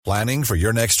Planning for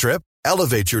your next trip?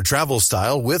 Elevate your travel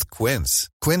style with Quince.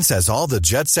 Quince has all the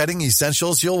jet-setting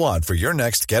essentials you'll want for your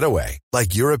next getaway,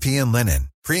 like European linen,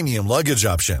 premium luggage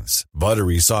options,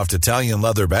 buttery soft Italian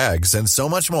leather bags, and so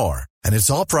much more. And it's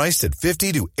all priced at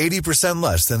 50 to 80%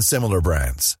 less than similar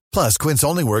brands. Plus, Quince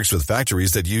only works with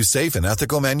factories that use safe and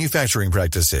ethical manufacturing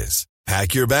practices.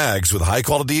 Pack your bags with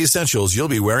high-quality essentials you'll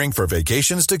be wearing for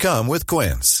vacations to come with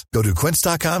Quince. Go to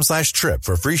quince.com/trip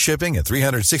for free shipping and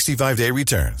 365-day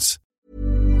returns.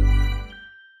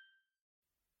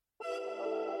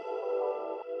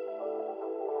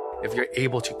 If you're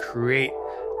able to create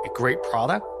a great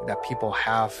product that people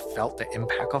have felt the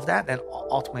impact of that, then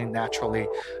ultimately, naturally,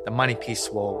 the money piece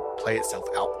will play itself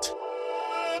out.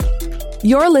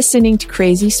 You're listening to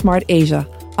Crazy Smart Asia,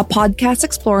 a podcast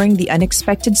exploring the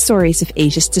unexpected stories of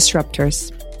Asia's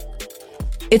disruptors.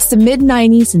 It's the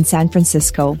mid-90s in San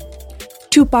Francisco.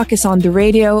 Tupac is on the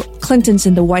radio, Clinton's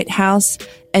in the White House,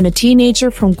 and a teenager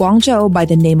from Guangzhou by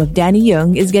the name of Danny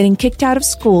Yeung is getting kicked out of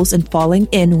schools and falling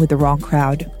in with the wrong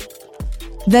crowd.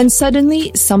 Then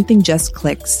suddenly, something just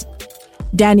clicks.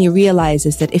 Danny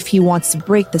realizes that if he wants to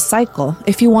break the cycle,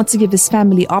 if he wants to give his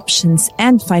family options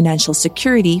and financial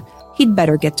security, he'd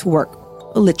better get to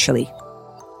work, literally.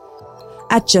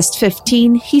 At just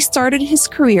 15, he started his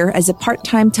career as a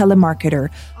part-time telemarketer,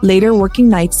 later working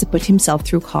nights to put himself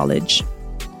through college.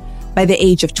 By the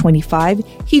age of 25,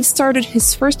 he'd started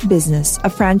his first business, a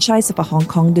franchise of a Hong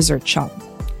Kong dessert shop.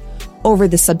 Over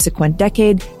the subsequent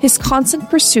decade, his constant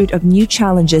pursuit of new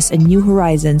challenges and new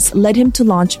horizons led him to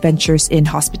launch ventures in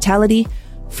hospitality,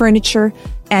 furniture,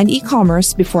 and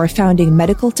e-commerce before founding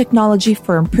medical technology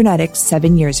firm Prenetics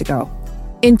 7 years ago.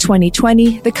 In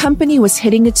 2020, the company was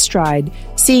hitting its stride,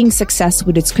 seeing success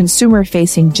with its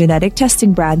consumer-facing genetic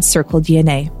testing brand Circle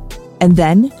DNA. And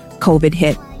then, COVID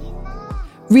hit.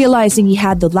 Realizing he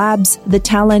had the labs, the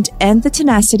talent, and the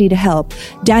tenacity to help,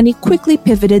 Danny quickly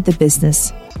pivoted the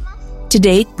business. To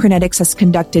date, Prenetics has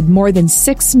conducted more than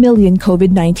 6 million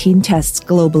COVID-19 tests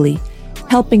globally,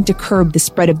 helping to curb the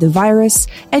spread of the virus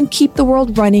and keep the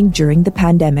world running during the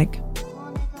pandemic.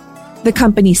 The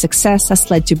company's success has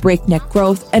led to breakneck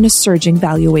growth and a surging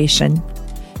valuation.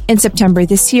 In September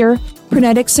this year,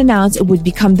 Prenetics announced it would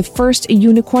become the first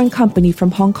unicorn company from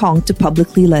Hong Kong to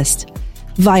publicly list,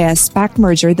 via a SPAC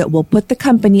merger that will put the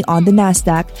company on the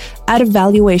Nasdaq at a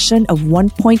valuation of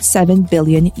 $1.7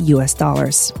 billion.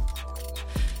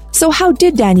 So how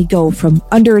did Danny go from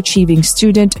underachieving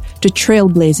student to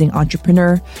trailblazing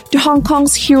entrepreneur to Hong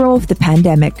Kong's hero of the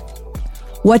pandemic?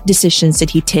 What decisions did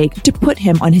he take to put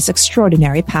him on his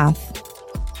extraordinary path?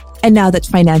 And now that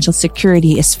financial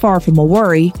security is far from a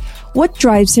worry, what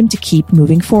drives him to keep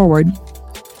moving forward?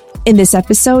 In this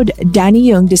episode, Danny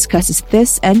Yeung discusses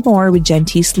this and more with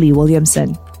Gentise Lee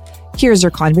Williamson. Here's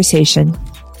our conversation.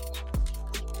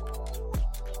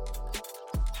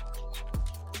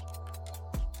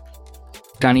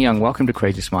 Danny Yeung, welcome to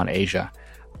Crazy Smart Asia.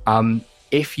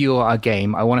 If you're a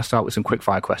game, I want to start with some quick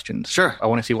fire questions. Sure. I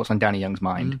want to see what's on Danny Yeung's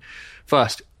mind.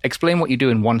 First, explain what you do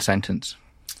in one sentence.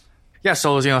 Yeah,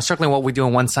 so certainly what we do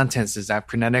in one sentence is that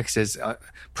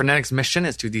Prenetics' mission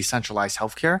is to decentralize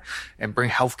healthcare and bring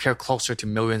healthcare closer to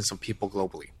millions of people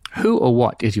globally. Who or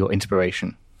what is your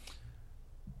inspiration?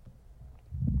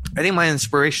 I think my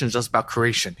inspiration is just about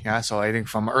creation. Yeah, so I think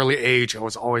from an early age, it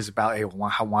was always about I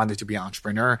wanted to be an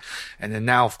entrepreneur, and then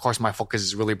now, of course, my focus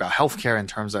is really about healthcare in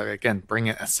terms of again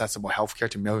bringing accessible healthcare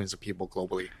to millions of people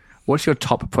globally. What's your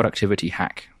top productivity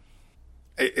hack?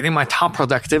 I think my top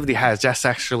productivity hack is just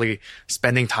actually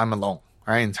spending time alone.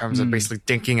 Right, in terms of basically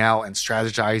thinking out and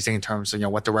strategizing in terms of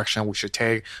what direction we should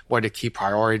take, what are the key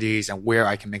priorities, and where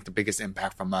I can make the biggest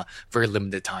impact from a very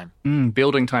limited time.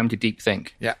 Building time to deep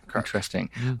think. Yeah, correct.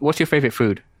 Interesting. What's your favorite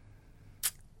food?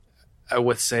 I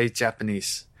would say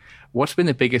Japanese. What's been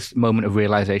the biggest moment of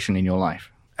realization in your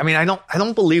life? I mean, I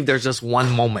don't believe there's just one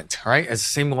moment, right? It's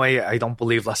the same way I don't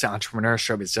believe, let's say,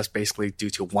 entrepreneurship is just basically due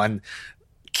to one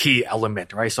key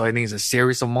element, right? So I think it's a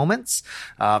series of moments,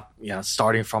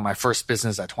 starting from my first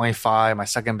business at 25, my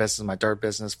second business, my third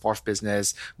business, fourth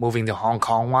business, moving to Hong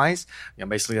Kong wise,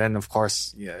 basically then of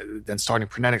course, then starting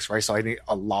Prenetics, right? So I think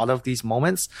a lot of these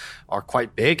moments are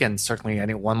quite big, and certainly I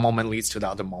think one moment leads to the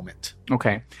other moment.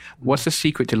 Okay. What's the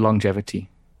secret to longevity?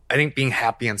 I think being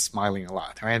happy and smiling a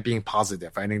lot, right? And being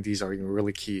positive. I think these are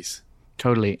really keys.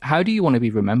 Totally. How do you want to be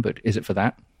remembered? Is it for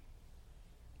that?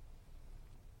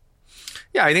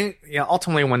 Yeah, I think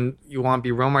ultimately when you want to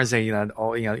be remembered,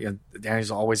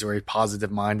 Danny's always very positive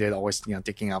minded, always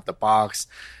thinking out of the box,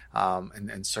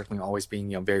 and certainly always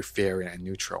being very fair and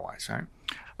neutral wise, right?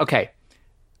 Okay,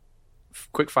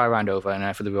 quick fire round over, and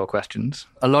now for the real questions.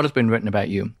 A lot has been written about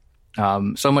you.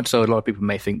 So much so a lot of people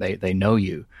may think they know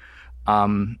you.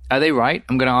 Are they right?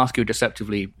 I'm going to ask you a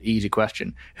deceptively easy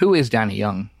question. Who is Danny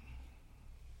Yeung?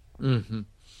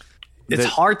 It's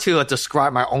hard to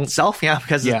describe my own self,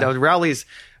 because the reality is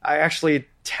I actually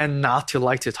tend not to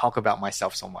like to talk about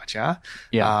myself so much,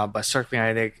 but certainly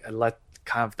I think I let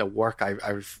kind of the work I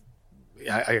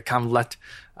kind of let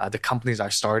the companies I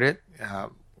started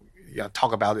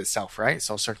talk about itself, right?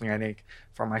 So certainly I think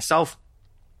for myself,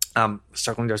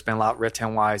 certainly there's been a lot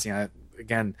written wise,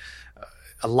 again,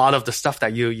 a lot of the stuff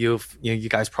that you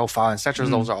guys profile, etc.,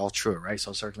 those are all true, right?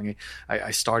 So certainly I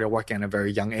started working at a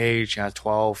very young age,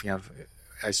 12,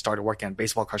 I started working at a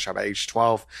baseball card shop at age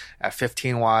 12. At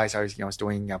 15 wise, I was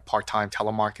doing part-time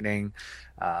telemarketing.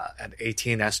 At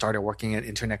 18, I started working at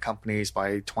internet companies.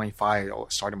 By 25, I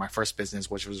started my first business,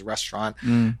 which was a restaurant,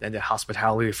 then the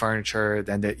hospitality, furniture,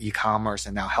 then the e-commerce,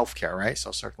 and now healthcare, right?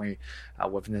 So certainly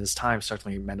within this time,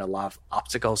 certainly met a lot of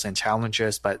obstacles and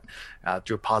challenges, but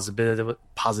through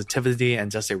positivity and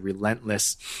just a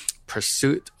relentless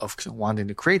pursuit of wanting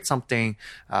to create something,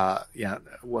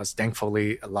 was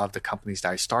thankfully a lot of the companies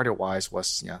that I started wise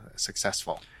was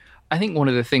successful. I think one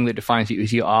of the things that defines you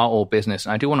is you are all business.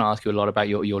 And I do want to ask you a lot about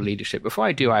your leadership. Before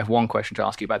I do, I have one question to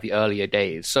ask you about the earlier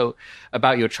days. So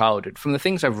about your childhood. From the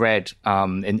things I've read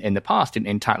in the past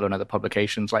in Tatler and other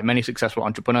publications, like many successful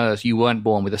entrepreneurs, you weren't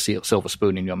born with a silver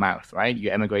spoon in your mouth, right? You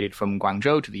emigrated from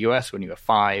Guangzhou to the US when you were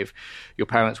 5. Your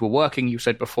parents were working, you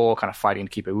said before, kind of fighting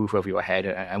to keep a roof over your head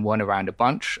and weren't around a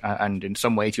bunch. And in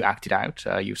some ways you acted out.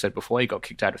 You said before you got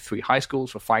kicked out of 3 high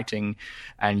schools for fighting.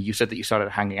 And you said that you started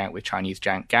hanging out with Chinese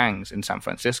gangs in San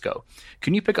Francisco.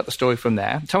 Can you pick up the story from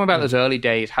there? Tell me about those early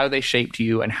days, how they shaped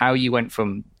you, and how you went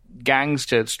from gangs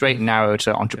to straight and narrow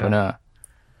to entrepreneur.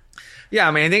 Yeah,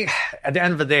 I mean, I think at the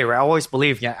end of the day, right, I always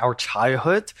believe our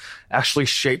childhood actually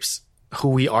shapes who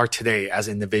we are today as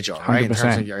individuals, right? 100%. In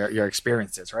terms of your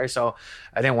experiences, right? So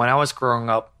I think when I was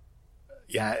growing up,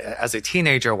 as a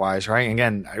teenager wise, right?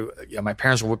 Again, my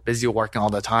parents were busy working all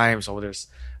the time, so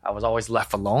I was always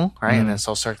left alone, right? And then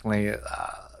so certainly,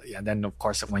 and then of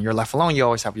course, when you're left alone, you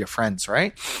always have your friends,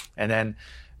 right? And then,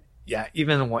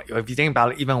 even if you think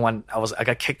about it, even when I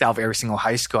got kicked out of every single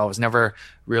high school, I was never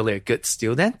really a good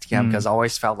student, because I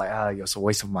always felt like it was a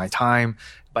waste of my time.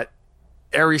 But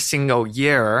every single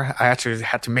year, I actually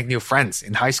had to make new friends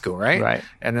in high school, right? Right.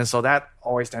 And then so that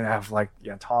always then have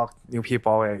talk new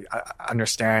people, I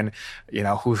understand,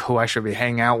 who I should be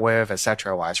hanging out with,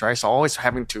 etc. wise, right? So always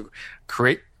having to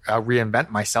reinvent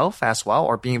myself as well,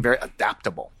 or being very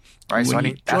adaptable. Right. When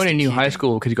you join a new high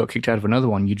school because you got kicked out of another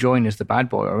one, you join as the bad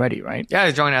boy already, right? Yeah,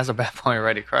 I joined as a bad boy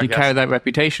already, correct. You carry that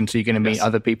reputation, so you're going to meet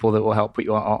other people that will help put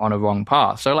you on a wrong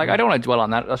path. So, I don't want to dwell on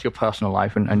that. That's your personal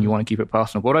life, and you want to keep it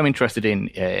personal. But what I'm interested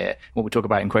in, what we talk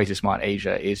about in Crazy Smart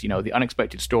Asia, is, the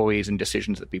unexpected stories and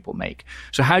decisions that people make.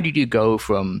 So how did you go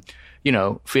from,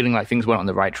 feeling like things weren't on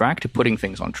the right track to putting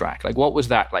things on track? What was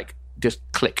that, just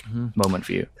click moment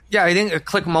for you? Yeah, I think a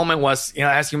click moment was,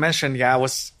 as you mentioned, I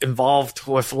was involved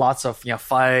with lots of,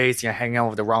 fights, hanging out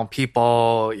with the wrong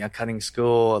people, cutting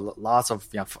school, lots of,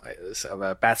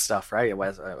 bad stuff, right? It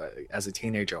was as a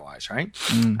teenager wise, right?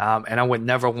 And I would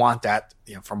never want that,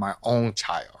 for my own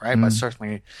child, right? But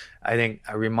certainly, I think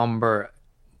I remember,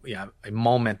 a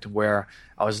moment where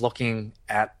I was looking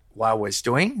at what I was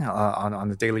doing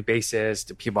on a daily basis,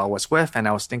 the people I was with, and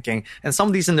I was thinking, and some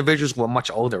of these individuals were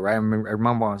much older, right? I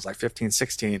remember when I was 15,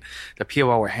 16, the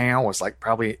people I were hanging out was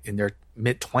probably in their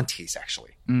mid-20s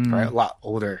actually, right? A lot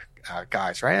older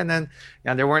guys, right? And then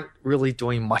they weren't really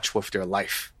doing much with their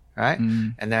life, right?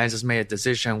 And then I just made a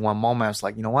decision one moment. I was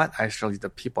like, you know what? Actually, the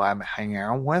people I'm hanging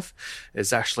out with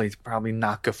is actually probably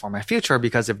not good for my future,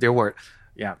 because if they were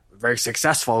very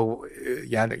successful,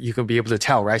 you could be able to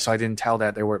tell, right? So I didn't tell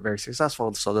that they were very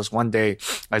successful. So this one day,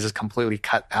 I just completely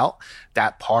cut out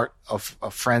that part of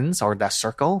friends or that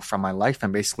circle from my life,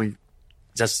 and basically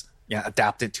just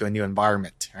adapted to a new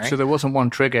environment, right? So there wasn't one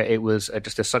trigger. It was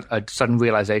just a sudden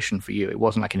realization for you. It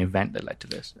wasn't like an event that led to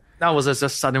this. That was just a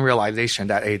sudden realization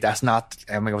that, hey, that's not,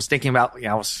 I was thinking about,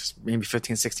 I was maybe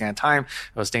 15, 16 at the time.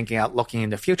 I was thinking out looking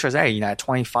in the future, hey, at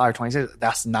 25, 26,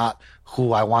 that's not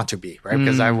who I want to be, right?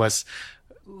 Because I was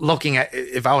looking at,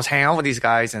 if I was hanging out with these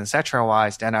guys and et cetera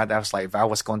wise, then I was like, if I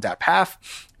was going that path,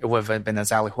 it would have been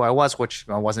exactly who I was, which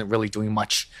I wasn't really doing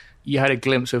much. You had a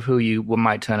glimpse of who you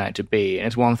might turn out to be. And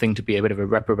it's one thing to be a bit of a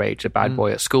reprobate, a bad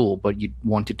boy at school, but you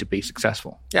wanted to be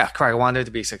successful. Yeah, correct. I wanted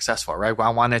to be successful, right? I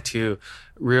wanted to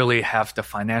really have the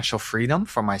financial freedom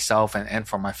for myself and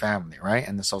for my family, right?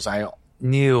 And so I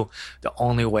knew the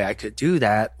only way I could do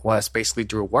that was basically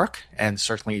through work, and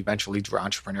certainly eventually through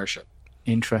entrepreneurship.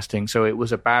 Interesting. So it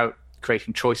was about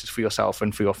creating choices for yourself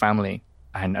and for your family.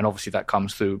 And obviously that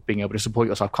comes through being able to support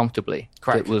yourself comfortably.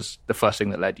 Correct. It was the first thing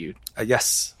that led you.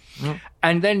 Yes.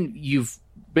 And then you've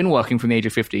been working from the age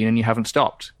of 15 and you haven't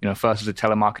stopped. First as a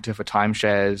telemarketer for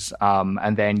timeshares,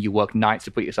 and then you work nights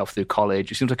to put yourself through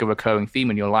college. It seems like a recurring theme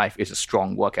in your life is a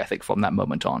strong work ethic from that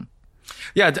moment on.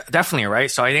 Yeah, definitely, right?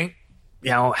 So I think,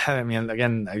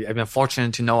 again, I've been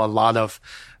fortunate to know a lot of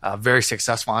very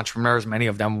successful entrepreneurs, many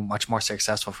of them much more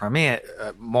successful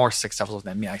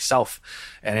than me, myself.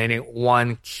 And I think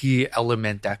one key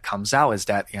element that comes out is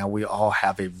that, we all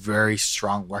have a very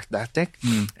strong work ethic,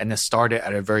 and it started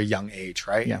at a very young age,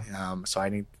 right? Yeah. So I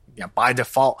think, by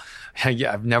default,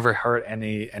 I've never heard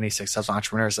any successful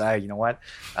entrepreneurs say, you know what,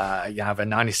 you have a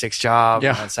 96 job,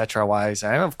 et cetera, wise.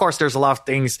 And of course, there's a lot of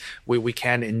things we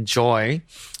can enjoy.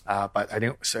 But I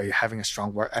think having a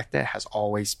strong work ethic has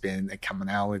always been a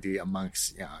commonality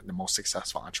amongst the most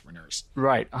successful entrepreneurs.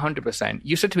 Right, 100%.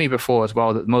 You said to me before as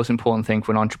well that the most important thing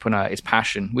for an entrepreneur is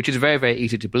passion, which is very, very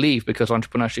easy to believe because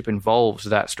entrepreneurship involves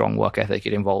that strong work ethic.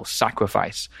 It involves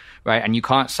sacrifice, right? And you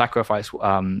can't sacrifice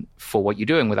for what you're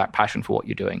doing without passion for what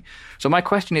you're doing. So my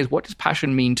question is, what does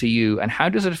passion mean to you, and how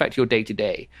does it affect your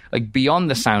day-to-day? Like beyond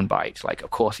the soundbite, like, of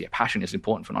course, passion is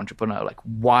important for an entrepreneur. Like,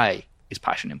 why is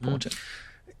passion important?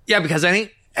 Yeah, because I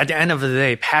think at the end of the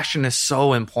day, passion is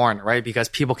so important, right? Because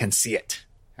people can see it,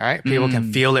 all right? People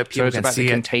can feel it. People so it's can about see the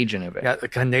it. Contagion of it. Yeah, the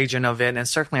contagion of it. And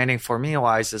certainly, I think for me,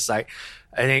 wise, is like,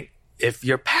 I think if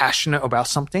you're passionate about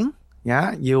something,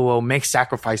 you will make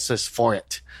sacrifices for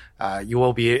it. You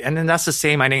will be, and then that's the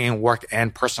same, I think, in work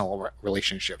and personal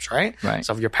relationships, right? Right.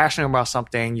 So if you're passionate about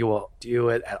something, you will do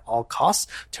it at all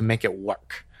costs to make it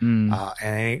work. And I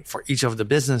think for each of the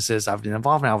businesses I've been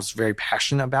involved in, I was very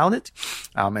passionate about it.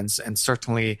 And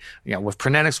certainly, with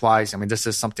Prenetics wise, I mean, this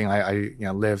is something I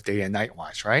live day and night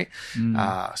wise, right?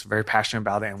 So very passionate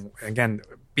about it. And again,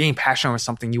 being passionate with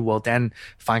something, you will then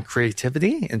find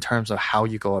creativity in terms of how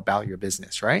you go about your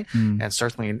business, right? And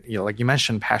certainly, like you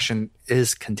mentioned, passion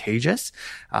is contagious.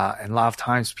 And a lot of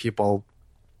times people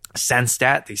sense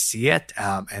that, they see it,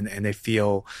 and they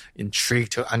feel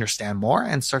intrigued to understand more.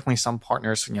 And certainly some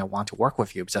partners, want to work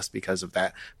with you just because of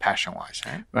that passion-wise,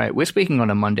 right? Right. We're speaking on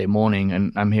a Monday morning,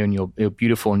 and I'm here in your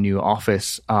beautiful new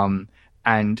office,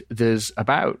 and there's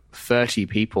about 30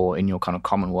 people in your kind of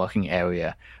common working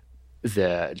area.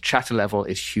 The chatter level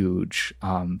is huge.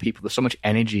 There's so much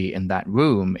energy in that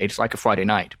room. It's like a Friday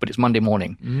night, but it's Monday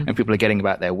morning, and people are getting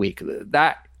about their week.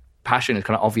 That passion is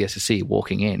kind of obvious to see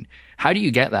walking in. How do you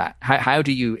get that? How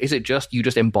do you, is it just, you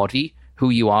just embody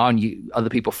who you are and other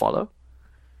people follow?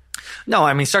 No,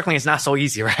 I mean, certainly it's not so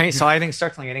easy, right? So I think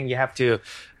you have to,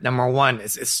 number one,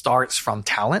 it starts from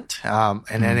talent.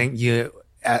 And I think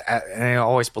and I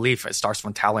always believe it starts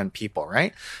from talent and people,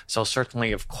 right? So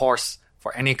certainly, of course,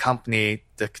 for any company,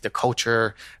 the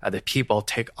culture, the people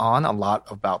take on a lot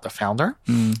about the founder.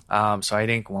 So I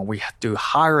think when we do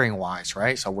hiring wise,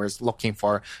 right? So we're looking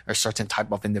for a certain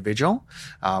type of individual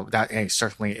that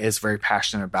certainly is very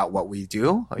passionate about what we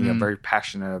do. Very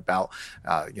passionate about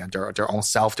their own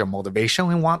self, their motivation.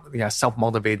 We want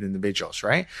self-motivated individuals,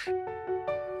 right?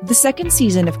 The second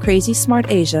season of Crazy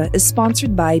Smart Asia is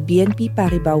sponsored by BNP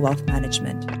Paribas Wealth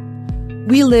Management.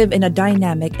 We live in a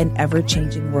dynamic and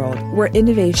ever-changing world where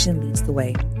innovation leads the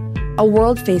way. A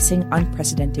world facing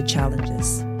unprecedented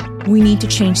challenges. We need to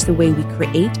change the way we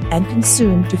create and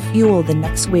consume to fuel the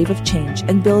next wave of change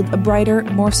and build a brighter,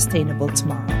 more sustainable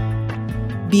tomorrow.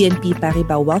 BNP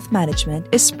Paribas Wealth Management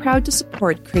is proud to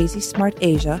support Crazy Smart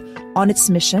Asia on its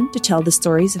mission to tell the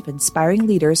stories of inspiring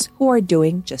leaders who are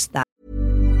doing just that.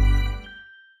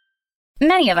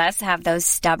 Many of us have those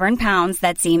stubborn pounds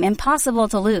that seem impossible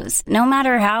to lose, no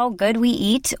matter how good we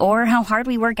eat or how hard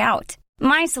we work out.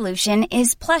 My solution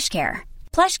is PlushCare.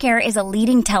 PlushCare is a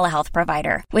leading telehealth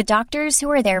provider with doctors who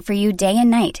are there for you day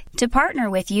and night to partner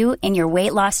with you in your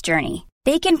weight loss journey.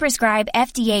 They can prescribe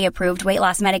FDA-approved weight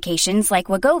loss medications like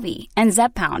Wegovy and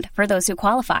Zepbound for those who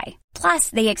qualify. Plus,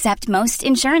 they accept most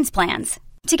insurance plans.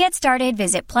 To get started,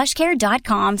 visit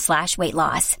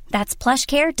plushcare.com/weightloss. That's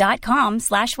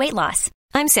plushcare.com/weightloss.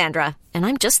 I'm Sandra, and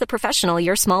I'm just the professional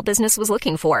your small business was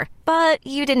looking for. But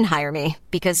you didn't hire me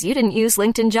because you didn't use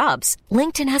LinkedIn Jobs.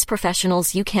 LinkedIn has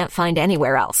professionals you can't find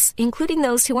anywhere else, including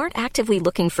those who aren't actively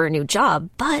looking for a new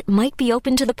job, but might be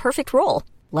open to the perfect role,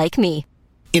 like me.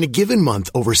 In a given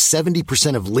month, over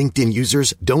 70% of LinkedIn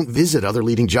users don't visit other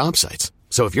leading job sites.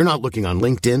 So if you're not looking on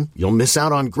LinkedIn, you'll miss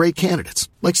out on great candidates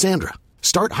like Sandra.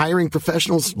 Start hiring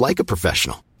professionals like a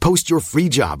professional. Post your free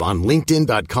job on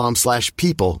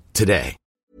linkedin.com/people today.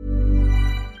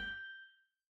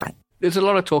 There's a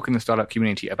lot of talk in the startup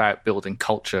community about building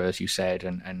culture, as you said,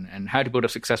 and how to build a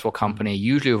successful company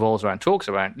usually revolves around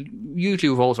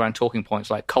talking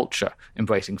points like culture,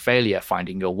 embracing failure,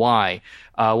 finding your why.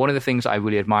 One of the things I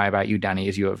really admire about you, Danny,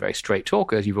 is you're a very straight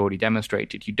talker, as you've already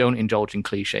demonstrated. You don't indulge in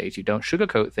cliches. You don't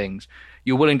sugarcoat things.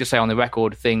 You're willing to say on the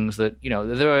record things that,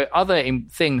 there are other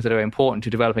things that are important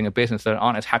to developing a business that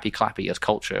aren't as happy-clappy as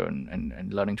culture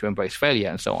and learning to embrace failure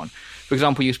and so on. For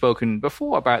example, you've spoken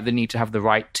before about the need to have the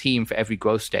right team for every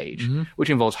growth stage, which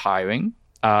involves hiring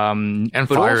and but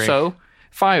firing. Also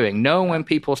firing, knowing when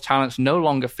people's talents no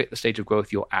longer fit the stage of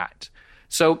growth you're at.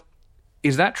 So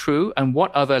is that true? And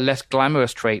what other less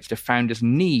glamorous traits do founders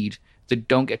need that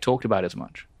don't get talked about as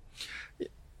much?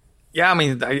 Yeah, I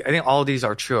mean, I think all of these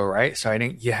are true, right? So I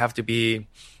think you have to be,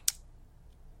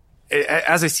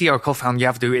 as a CEO or co-founder, you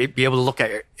have to be able to look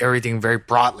at everything very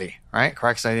broadly, right?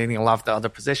 Correct? So I think a lot of the other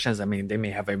positions, I mean, they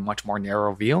may have a much more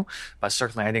narrow view, but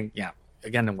certainly I think,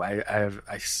 again, I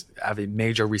have a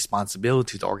major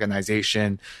responsibility to the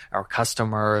organization, our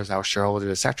customers, our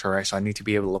shareholders, et cetera, right? So I need to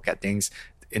be able to look at things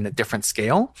in a different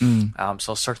scale.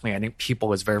 So certainly I think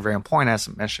people is very, very important. As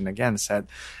I mentioned again, said,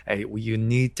 hey, you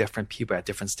need different people at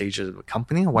different stages of the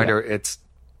company, whether it's,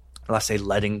 let's say,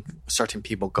 letting certain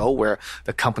people go where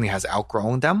the company has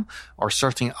outgrown them, or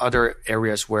certain other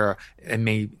areas where it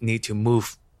may need to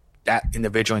move that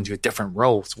individual into different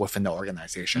roles within the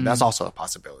organization. That's also a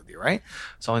possibility, right?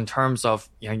 So in terms of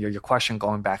your question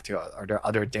going back to, are there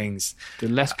other things? The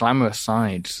less glamorous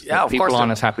sides that of people course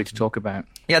aren't as happy to talk about.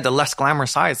 Yeah, the less glamorous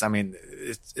sides. I mean,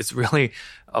 it's really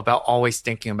about always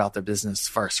thinking about the business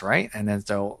first, right? And then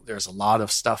so there's a lot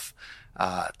of stuff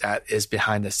that is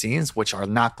behind the scenes which are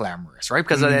not glamorous, right?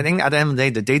 Because I think at the end of the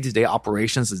day, the day-to-day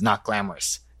operations is not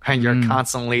glamorous. And you're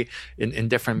constantly in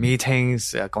different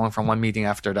meetings, going from one meeting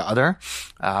after the other.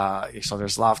 So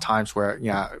there's a lot of times where,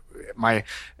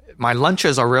 my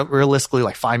lunches are realistically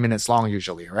like 5 minutes long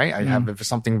usually, right? I have, if it's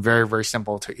something very, very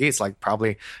simple to eat, it's like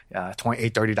probably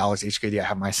 $28, $30 HKD. I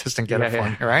have my assistant get it for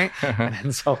me, right?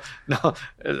 And so,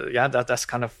 that's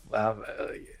kind of,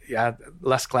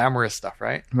 less glamorous stuff,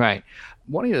 right? Right.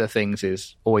 One of the things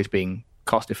is always being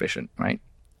cost efficient, right?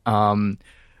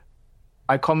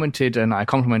 I commented and I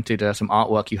complimented some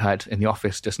artwork you had in the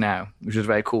office just now, which was a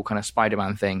very cool kind of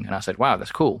Spider-Man thing. And I said, wow,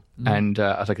 that's cool. And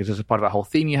I was like, is this a part of our whole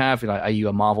theme you have? Like, are you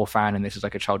a Marvel fan and this is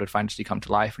like a childhood fantasy come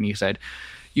to life? And you said,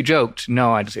 you joked.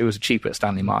 No, it was cheap at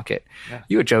Stanley Market. Yeah.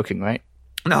 You were joking, right?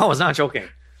 No, I was not joking.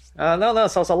 No.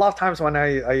 So a lot of times when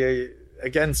I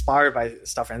get inspired by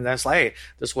stuff and then it's like, hey,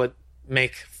 this would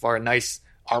make for a nice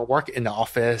artwork in the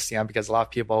office, because a lot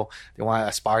of people, they want to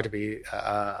aspire to be,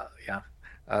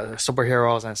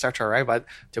 superheroes and etc. Right? But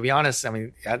to be honest, I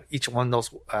mean, each one of those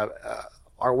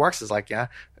artworks is like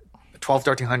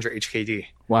 1,200-1,300 HKD.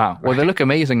 Wow. Well, they look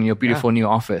amazing in your beautiful new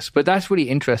office. But that's really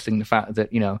interesting, the fact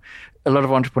that, a lot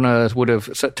of entrepreneurs would have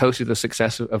toasted the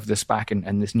success of this SPAC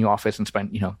and this new office and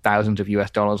spent, thousands of US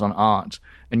dollars on art.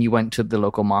 And you went to the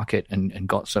local market and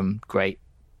got some great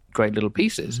little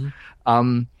pieces.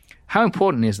 How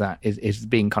important is that, is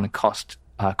being kind of cost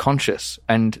conscious?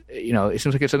 And, it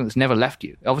seems like it's something that's never left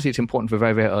you. Obviously, it's important for a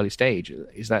very, very early stage.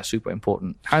 Is that super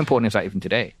important? How important is that even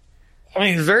today? I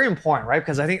mean, it's very important, right?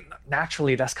 Because I think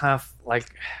naturally that's kind of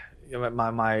like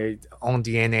my own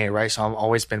DNA, right? So I've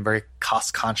always been very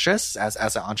cost conscious as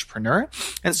an entrepreneur.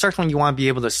 And certainly you want to be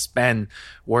able to spend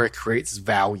where it creates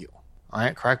value,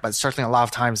 right? Correct? But certainly a lot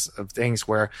of times of things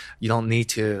where you don't need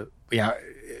to,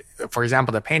 for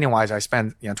example, the painting wise, I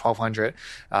spent 1,200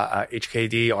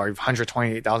 HKD or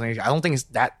 128,000. I don't think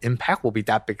that impact will be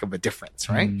that big of a difference,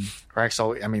 right? Correct.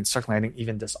 So I mean, certainly, I think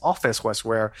even this office was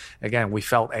where again we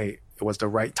felt it was the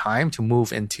right time to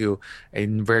move into a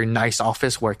very nice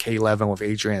office where K11 with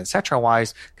Adrian, et cetera,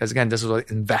 wise, because again, this was an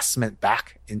investment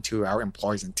back into our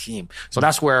employees and team. So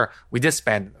that's where we did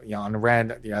spend, on the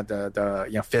rent,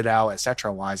 the fit out, et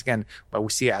cetera, wise, again, but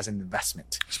we see it as an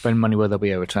investment. Spend money where there'll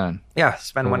be a return. Yeah,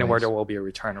 spend money where there will be a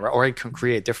return, or it can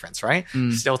create a difference, right?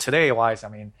 Still today, wise, I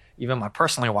mean, even my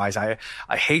personally wise, I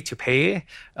hate to pay,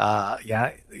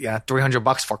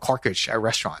 $300 for corkage at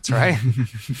restaurants, right?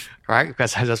 Right?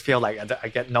 Because I just feel like I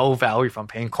get no value from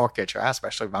paying corkage, right?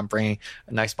 Especially if I'm bringing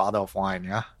a nice bottle of wine,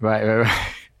 yeah? Right.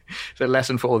 So a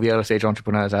lesson for all the early stage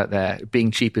entrepreneurs out there, being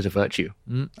cheap is a virtue.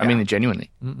 I mean it genuinely.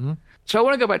 So I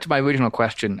want to go back to my original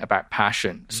question about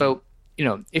passion. So,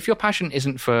 if your passion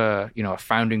isn't for, a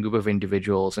founding group of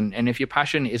individuals, and if your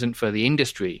passion isn't for the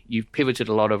industry, you've pivoted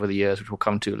a lot over the years, which we'll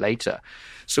come to later.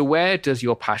 So where does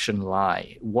your passion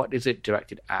lie? What is it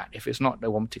directed at? If it's not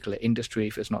one particular industry,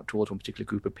 if it's not towards one particular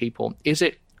group of people, is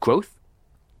it growth?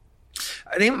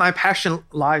 I think my passion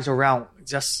lies around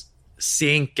just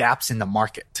seeing gaps in the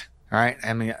market, right?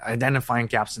 I mean, identifying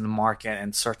gaps in the market,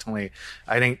 and certainly,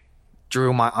 I think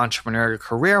through my entrepreneurial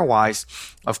career-wise,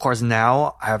 of course,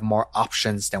 now I have more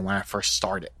options than when I first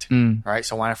started, right?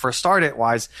 So when I first started,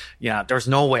 there's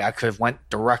no way I could have went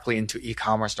directly into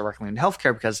e-commerce, directly into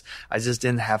healthcare, because I just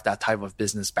didn't have that type of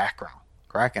business background.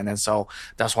 Correct. And then so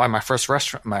that's why my first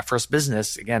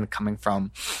business, again, coming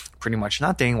from pretty much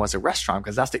nothing, was a restaurant,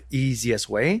 because that's the easiest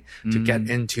way to get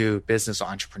into business or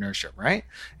entrepreneurship, right?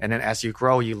 And then as you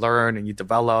grow, you learn and you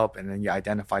develop, and then you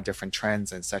identify different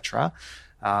trends, etc.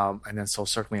 And then so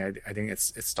certainly I think it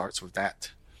starts with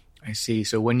that. I see.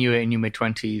 So when you were in your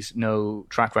mid-20s, no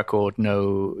track record,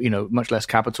 no, much less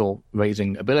capital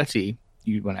raising ability,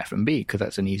 you went F&B because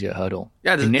that's an easier hurdle.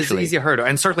 Yeah, it's an easier hurdle.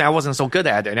 And certainly I wasn't so good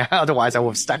at it. Otherwise, I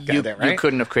would have stuck at it, right? You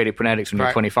couldn't have created Prenetics when you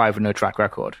were 25 with no track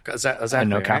record. Exactly,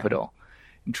 and no capital.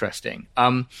 Right? Interesting.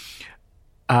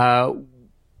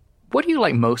 What do you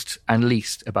like most and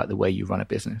least about the way you run a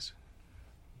business?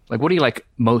 Like, what do you like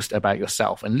most about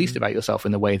yourself and least about yourself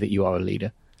in the way that you are a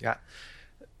leader? Yeah.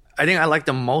 I think I like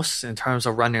the most in terms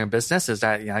of running a business is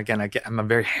that, again, I'm a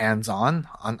very hands-on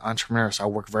entrepreneur, so I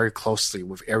work very closely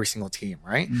with every single team,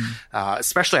 right?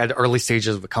 Especially at the early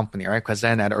stages of a company, right? Because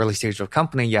then at the early stage of a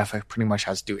company, you have to pretty much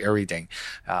have to do everything,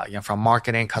 from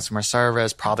marketing, customer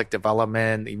service, product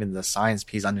development, even the science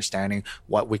piece, understanding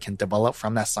what we can develop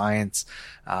from that science.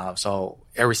 So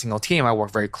every single team I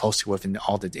work very closely with in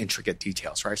all the intricate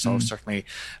details, right? So certainly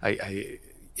I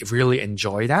really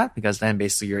enjoy that, because then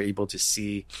basically you're able to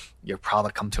see your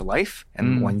product come to life.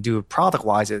 And when you do it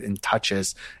product-wise, it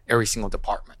touches every single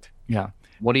department. Yeah.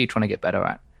 What are you trying to get better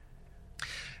at?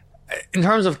 In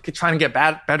terms of trying to get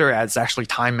better at, it's actually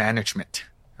time management,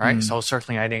 right? So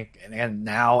certainly I think, and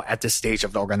now at this stage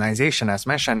of the organization, as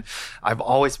mentioned, I've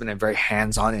always been a very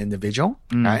hands-on individual,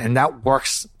 right? And that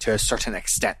works to a certain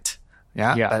extent.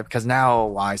 Yeah. But because now,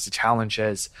 the challenge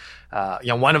is,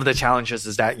 one of the challenges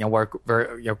is that,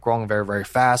 we're growing very, very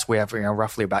fast. We have,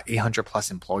 roughly about 800 plus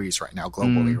employees right now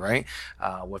globally, right?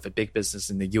 With a big business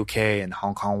in the UK and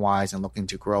Hong Kong wise, and looking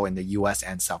to grow in the US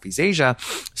and Southeast Asia.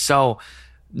 So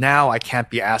now I can't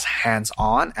be as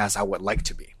hands-on as I would like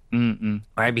to be.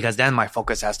 Right? Because then my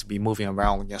focus has to be moving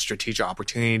around, strategic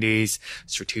opportunities,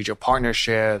 strategic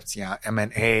partnerships,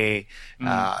 M&A,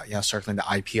 certainly the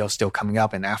IPO still coming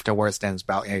up, and afterwards then it's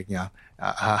about, Q1,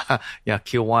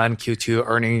 Q2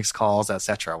 earnings calls,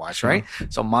 etc. Right?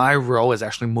 So my role is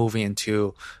actually moving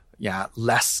into,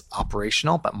 less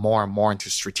operational, but more and more into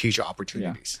strategic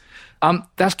opportunities.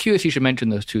 That's curious you should mention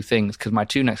those two things, because my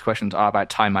two next questions are about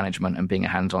time management and being a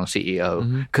hands-on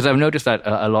CEO. Because I've noticed that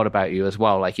a lot about you as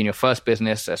well. Like in your first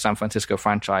business, a San Francisco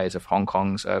franchise of Hong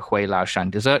Kong's Hui Lao Shan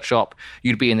dessert shop,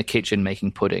 you'd be in the kitchen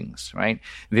making puddings, right?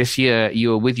 This year, you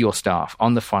were with your staff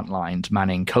on the front lines,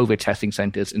 manning COVID testing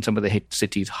centers in some of the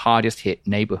city's hardest hit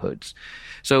neighborhoods.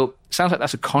 So it sounds like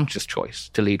that's a conscious choice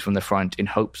to lead from the front in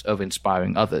hopes of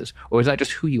inspiring others. Or is that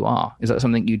just who you are? Is that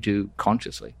something you do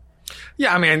consciously?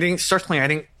 Yeah, I mean, I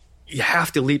think you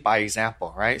have to lead by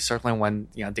example, right? Certainly when,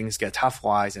 things get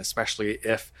tough-wise, especially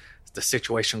if the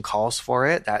situation calls for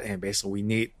it, that basically we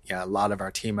need a lot of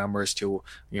our team members to,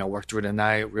 work through the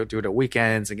night, through the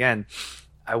weekends. Again,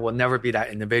 I will never be that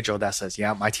individual that says,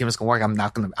 my team is going to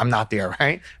work. I'm not there,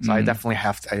 right? So I definitely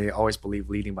I always believe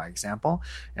leading by example.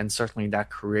 And certainly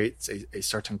that creates a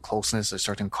certain closeness, a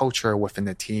certain culture within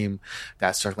the team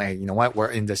that certainly,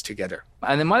 we're in this together.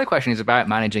 And then my other question is about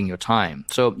managing your time.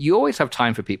 So you always have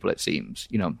time for people, it seems.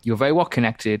 You're very well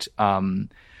connected. A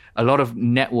lot of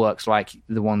networks like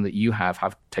the one that you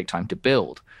have take time to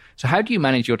build. So how do you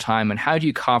manage your time, and how do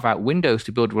you carve out windows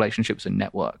to build relationships and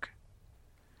network?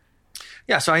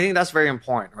 Yeah, so I think that's very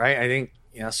important, right? I think,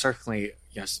 certainly,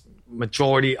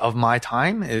 majority of my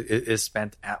time is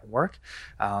spent at work.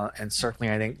 And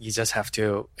certainly I think you just have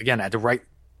to, again, at the right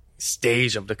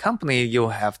stage of the company, you'll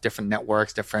have different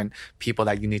networks, different people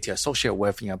that you need to associate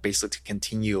with, basically to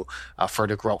continue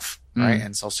further growth, right?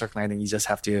 And so certainly I think you just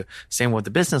have to, same with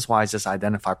the business-wise, just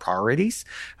identify priorities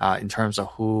in terms of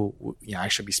who, I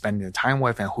should be spending the time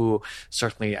with, and who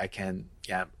certainly I can,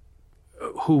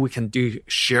 who we can do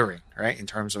sharing, right? In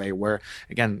terms of where,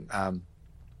 again,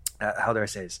 how do I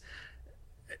say this?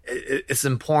 It's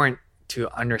important to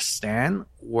understand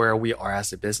where we are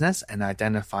as a business and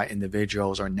identify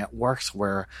individuals or networks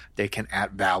where they can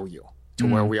add value to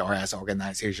where we are as an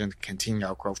organization to continue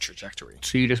our growth trajectory.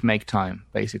 So you just make time,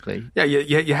 basically. Yeah,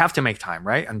 you have to make time,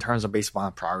 right? In terms of based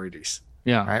on priorities.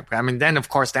 Yeah. Right. I mean, then of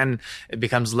course, then it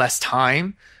becomes less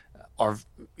time. Or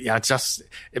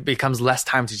it becomes less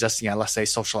time to just let's say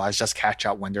socialize, just catch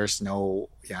up when there's no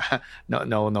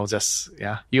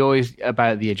You're always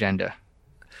about the agenda.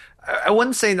 I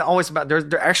wouldn't say always about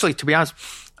there. Actually, to be honest,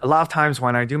 a lot of times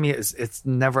when I do meet, it's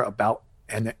never about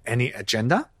any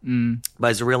agenda,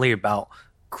 but it's really about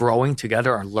growing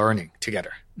together or learning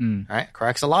together. Right?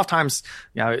 Correct. So a lot of times,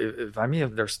 if I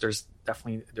mean, there's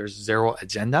definitely zero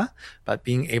agenda, but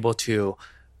being able to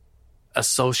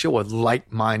associate with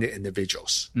like-minded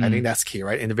individuals. I think that's key,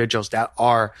 right? Individuals that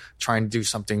are trying to do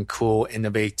something cool,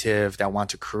 innovative, that want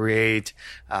to create,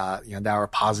 that are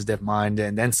positive-minded,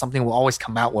 and then something will always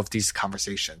come out with these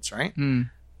conversations, right?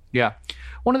 Yeah.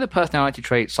 One of the personality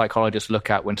traits psychologists look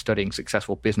at when studying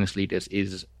successful business leaders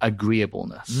is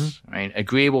agreeableness. Right?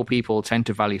 Agreeable people tend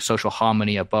to value social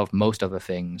harmony above most other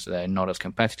things. They're not as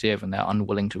competitive and they're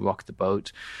unwilling to rock the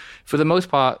boat. For the most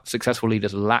part, successful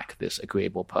leaders lack this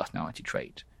agreeable personality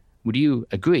trait. Would you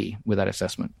agree with that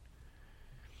assessment?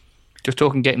 Just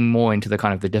getting more into the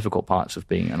kind of the difficult parts of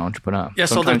being an entrepreneur. Yeah,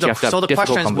 so the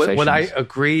question is, would I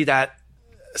agree that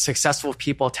successful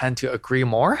people tend to agree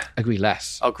more? Agree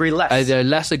less. They're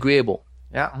less agreeable.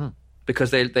 Yeah.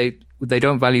 Because they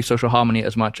don't value social harmony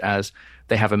as much as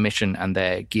they have a mission and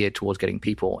they're geared towards getting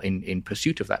people in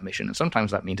pursuit of that mission. And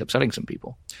sometimes that means upsetting some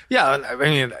people. Yeah. I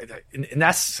mean, in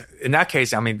that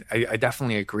case, I mean, I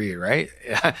definitely agree, right?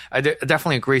 I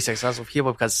definitely agree successful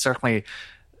people, because certainly,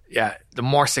 the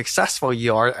more successful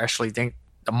you are, I actually think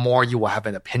the more you will have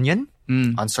an opinion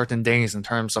on certain things in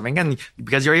terms of, again,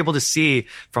 because you're able to see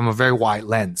from a very wide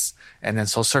lens. And then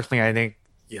so certainly I think,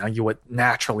 you would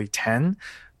naturally tend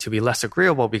to be less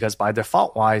agreeable, because by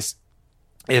default wise,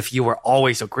 if you were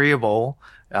always agreeable,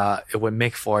 it would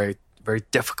make for a very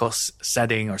difficult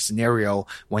setting or scenario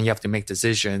when you have to make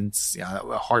decisions,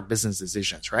 hard business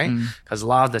decisions, right? Because a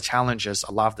lot of the challenges,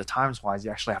 a lot of the times wise,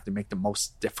 you actually have to make the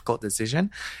most difficult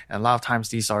decision. And a lot of times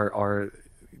these are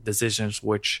decisions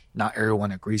which not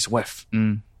everyone agrees with.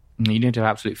 You need to have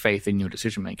absolute faith in your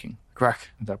decision making. Correct.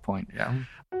 At that point. Yeah.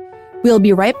 We'll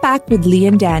be right back with Lee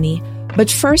and Danny. But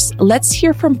first, let's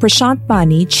hear from Prashant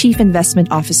Bani, Chief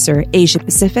Investment Officer, Asia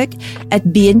Pacific at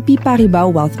BNP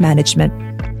Paribas Wealth Management.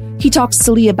 He talks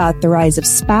to Lee about the rise of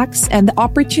SPACs and the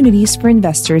opportunities for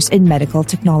investors in medical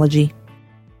technology.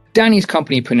 Danny's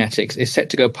company, Prenetics, is set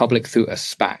to go public through a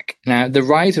SPAC. Now, the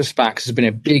rise of SPACs has been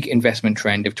a big investment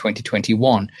trend of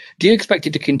 2021. Do you expect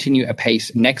it to continue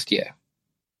apace next year?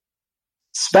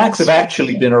 SPACs have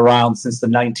actually been around since the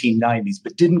 1990s,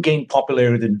 but didn't gain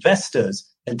popularity with investors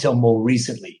until more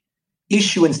recently.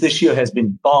 Issuance this year has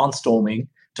been barnstorming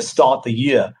to start the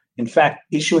year. In fact,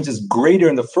 issuance is greater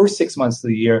in the first 6 months of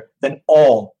the year than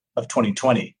all of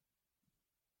 2020.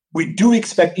 We do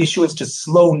expect issuance to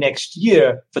slow next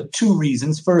year for two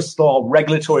reasons. First of all,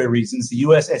 regulatory reasons. The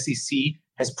US SEC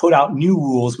has put out new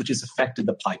rules which has affected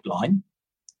the pipeline.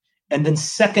 And then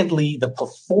secondly, the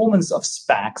performance of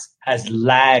SPACs has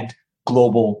lagged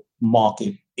global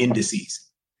market indices.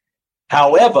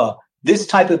 However, this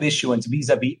type of issuance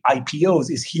vis-a-vis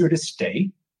IPOs is here to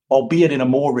stay, albeit in a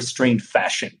more restrained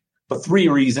fashion, for three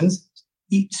reasons: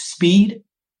 speed,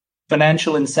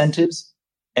 financial incentives,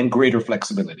 and greater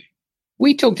flexibility.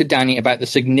 We talked to Danny about the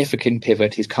significant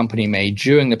pivot his company made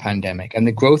during the pandemic and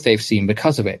the growth they've seen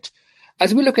because of it.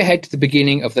 As we look ahead to the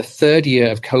beginning of the third year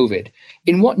of COVID,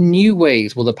 in what new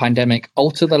ways will the pandemic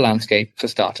alter the landscape for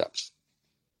startups?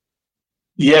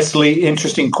 Yes, Lee,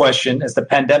 interesting question, as the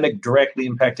pandemic directly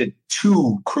impacted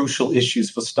two crucial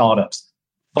issues for startups: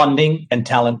 funding and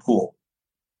talent pool.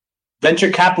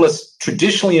 Venture capitalists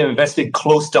traditionally invested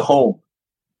close to home.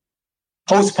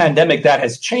 Post-pandemic, that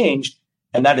has changed,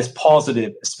 and that is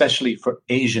positive, especially for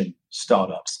Asian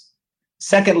startups.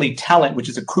 Secondly, talent, which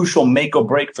is a crucial make or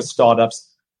break for startups.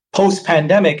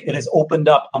 Post-pandemic, it has opened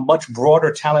up a much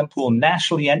broader talent pool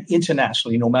nationally and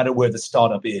internationally, no matter where the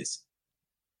startup is.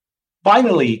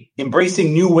 Finally,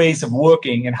 embracing new ways of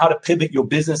working and how to pivot your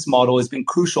business model has been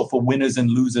crucial for winners and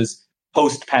losers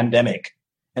post-pandemic.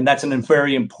 And that's a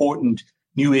very important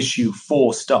new issue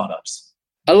for startups.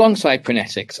 Alongside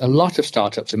Prenetics, a lot of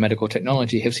startups in medical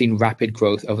technology have seen rapid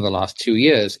growth over the last 2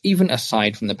 years, even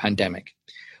aside from the pandemic.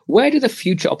 Where do the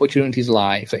future opportunities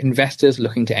lie for investors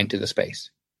looking to enter the space?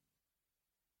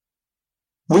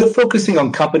 We're focusing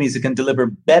on companies that can deliver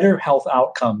better health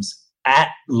outcomes at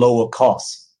lower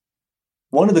costs.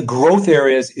 One of the growth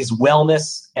areas is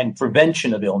wellness and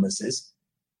prevention of illnesses.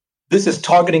 This is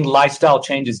targeting lifestyle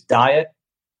changes, diet,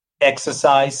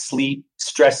 exercise, sleep,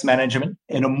 stress management,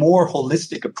 and a more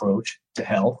holistic approach to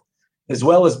health, as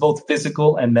well as both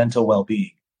physical and mental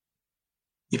well-being.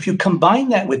 If you combine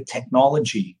that with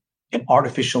technology and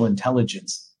artificial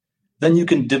intelligence, then you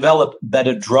can develop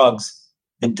better drugs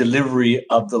and delivery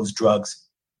of those drugs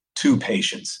to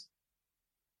patients.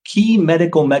 Key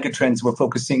medical megatrends we're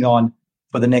focusing on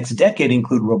for the next decade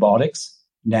include robotics,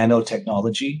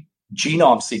 nanotechnology,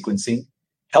 genome sequencing,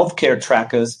 healthcare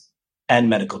trackers, and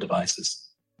medical devices.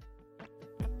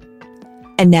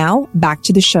 And now, back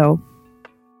to the show.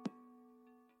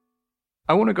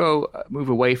 I want to move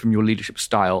away from your leadership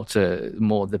style to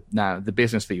more the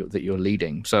business that you're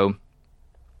leading. So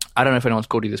I don't know if anyone's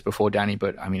called you this before, Danny,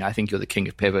 but I mean, I think you're the king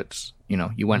of pivots. You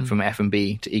know, you went from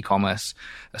F&B to e-commerce,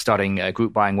 starting a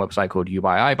group buying website called You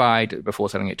Buy, I Buy before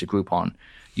selling it to Groupon.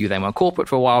 You then went corporate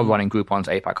for a while, running Groupon's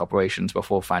APAC operations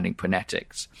before founding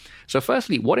Prenetics. So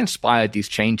firstly, what inspired these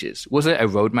changes? Was it a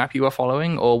roadmap you were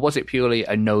following, or was it purely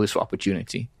a nose for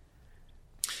opportunity?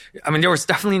 I mean, there was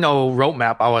definitely no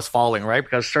roadmap I was following, right?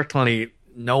 Because certainly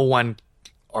no one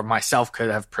or myself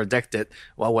could have predicted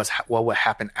what would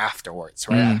happen afterwards,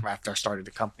 right? After I started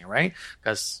the company, right?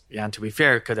 Because, yeah, and to be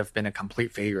fair, it could have been a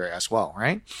complete failure as well,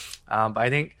 right? But I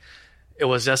think it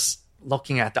was just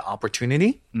looking at the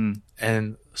opportunity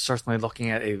and certainly looking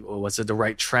at was it the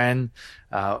right trend?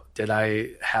 Did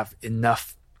I have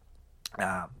enough?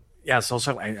 So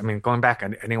certainly, I mean, going back, I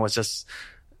think it was just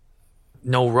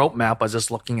no roadmap, but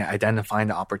just looking at identifying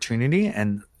the opportunity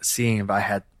and seeing if I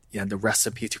had the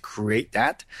recipe to create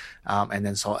that. And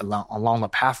then so along the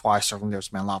pathwise, certainly there's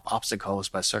been a lot of obstacles,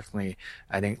 but certainly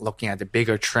I think looking at the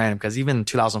bigger trend, because even in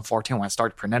 2014, when I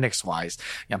started Prenetics wise,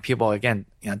 people again,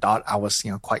 thought I was,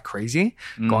 quite crazy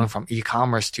going from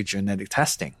e-commerce to genetic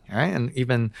testing, right? And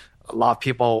even a lot of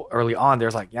people early on,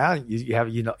 there's like,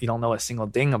 you don't know a single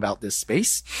thing about this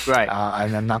space. Right.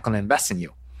 And I'm not going to invest in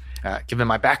you. Given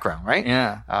my background, right?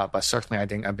 Yeah. But certainly, I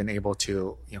think I've been able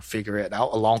to figure it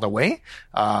out along the way,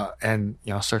 and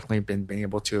certainly been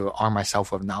able to arm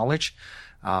myself with knowledge,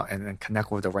 and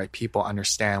connect with the right people,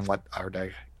 understand what are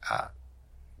the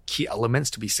key elements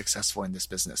to be successful in this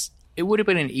business. It would have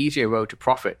been an easier road to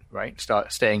profit, right?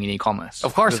 Start staying in e-commerce.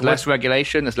 Of course, there's less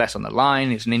regulation, there's less on the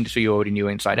line. It's an industry you already knew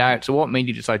inside out. So, what made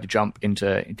you decide to jump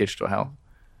into digital health?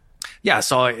 Yeah,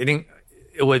 so I think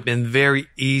it would have been very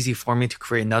easy for me to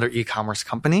create another e-commerce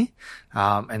company,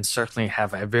 and certainly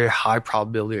have a very high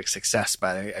probability of success.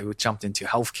 But I would jump into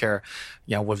healthcare,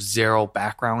 with zero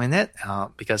background in it,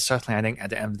 because certainly I think at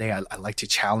the end of the day, I like to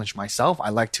challenge myself. I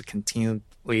like to continually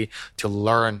to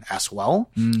learn as well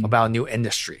about a new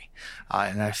industry,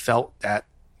 and I felt that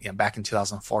back in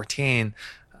 2014,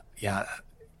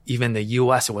 even the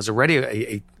U.S., it was already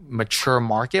a mature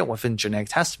market within genetic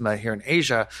testing, but here in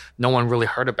Asia, no one really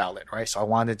heard about it, right? So I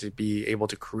wanted to be able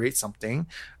to create something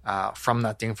from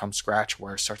nothing, from scratch,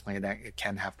 where certainly that it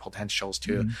can have potentials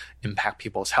to impact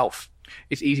people's health.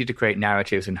 It's easy to create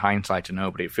narratives in hindsight to know,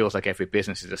 but it feels like every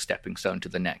business is a stepping stone to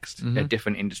the next, a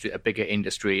different industry,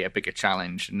 a bigger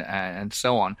challenge, and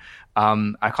so on.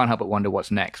 I can't help but wonder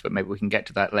what's next, but maybe we can get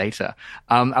to that later.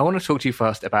 I want to talk to you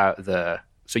first about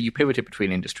so you pivoted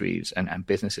between industries and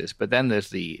businesses, but then there's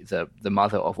the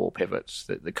mother of all pivots,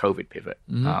 the COVID pivot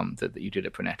that you did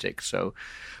at Prenetics. So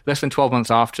less than 12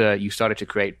 months after you started to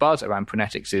create buzz around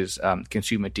Prenetics'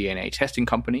 consumer DNA testing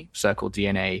company, Circle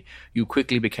DNA, you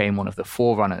quickly became one of the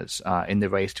forerunners in the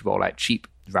race to roll out cheap,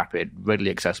 rapid, readily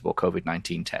accessible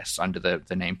COVID-19 tests under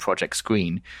the name Project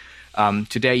Screen.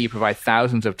 Today, you provide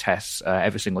thousands of tests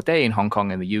every single day in Hong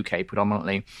Kong and the UK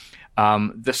predominantly.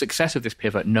 The success of this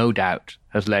pivot, no doubt,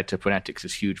 has led to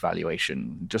Prenetics' huge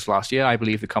valuation. Just last year, I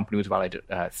believe the company was valued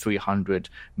at $300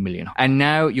 million. And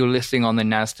now you're listing on the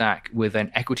NASDAQ with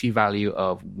an equity value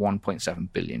of $1.7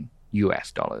 billion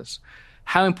US dollars.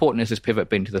 How important has this pivot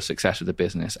been to the success of the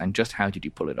business, and just how did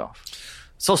you pull it off?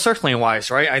 So certainly wise,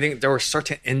 right? I think there were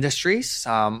certain industries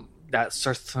that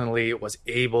certainly was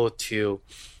able to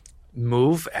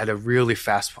move at a really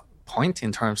fast point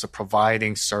in terms of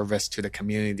providing service to the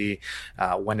community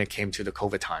when it came to the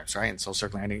COVID times, right? And so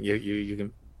certainly I think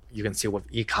you can see with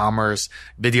e-commerce,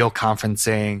 video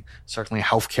conferencing, certainly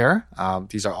healthcare.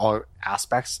 These are all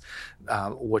aspects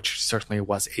which certainly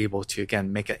was able to,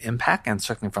 again, make an impact, and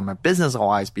certainly from a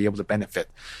business-wise be able to benefit.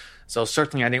 So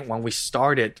certainly I think when we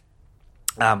started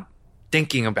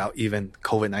thinking about even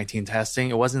COVID-19 testing,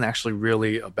 it wasn't actually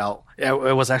really about,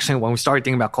 it was actually when we started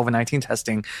thinking about COVID-19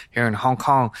 testing here in Hong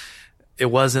Kong, it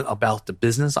wasn't about the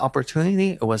business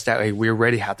opportunity. It was that we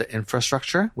already had the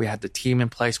infrastructure. We had the team in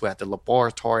place. We had the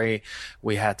laboratory.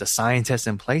 We had the scientists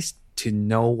in place to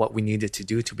know what we needed to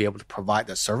do to be able to provide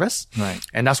the service. Right.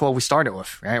 And that's what we started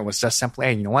with, right? It was just simply,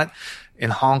 hey, you know what?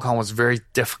 In Hong Kong, it was very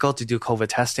difficult to do COVID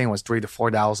testing. It was 3,000 to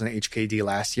 4,000 HKD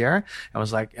last year. I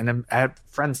was like, and then I had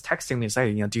friends texting me and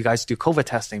saying, do you guys do COVID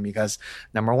testing? Because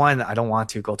number one, I don't want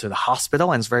to go to the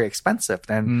hospital and it's very expensive.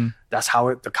 Then that's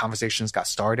how the conversations got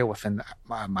started within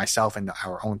myself and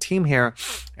our own team here.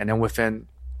 And then within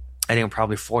I think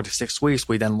probably 4 to 6 weeks,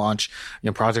 we then launched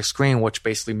Project Screen, which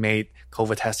basically made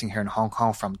COVID testing here in Hong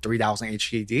Kong from 3,000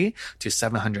 HKD to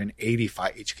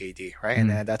 785 HKD, right? And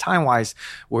at that time-wise,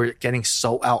 we're getting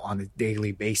sold out on a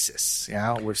daily basis.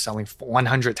 We're selling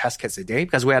 100 test kits a day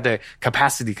because we had the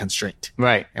capacity constraint.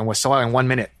 Right. And we're sold out in 1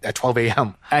 minute at 12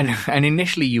 a.m. And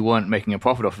initially, you weren't making a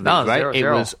profit off of it, No, right? zero.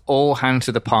 It was all hands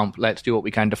to the pump. Let's do what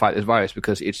we can to fight this virus,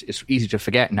 because it's easy to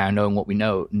forget now, knowing what we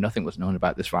know. Nothing was known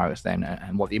about this virus then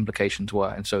and what the implications were.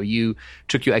 And so you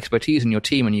took your expertise and your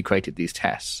team and you created these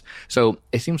tests. So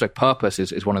it seems like purpose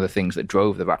is one of the things that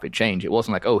drove the rapid change. It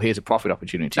wasn't like, oh, here's a profit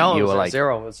opportunity. No, you it was were like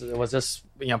zero. It was just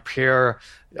pure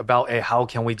about how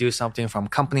can we do something from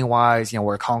company wise.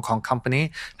 We're a Hong Kong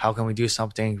company. How can we do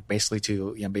something basically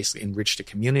to basically enrich the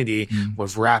community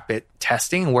with rapid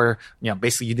testing, where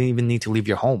basically you didn't even need to leave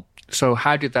your home. So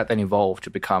how did that then evolve to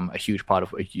become a huge part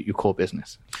of your core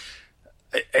business?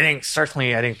 I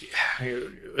think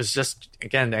it was just,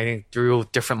 again, I think through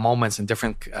different moments and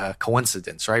different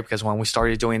coincidence, right? Because when we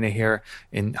started doing it here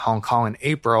in Hong Kong in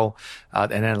April,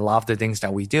 and then a lot of the things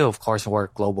that we do, of course, we're a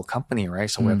global company, right?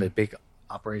 So we have a big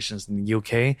operations in the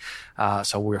UK.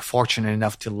 So we were fortunate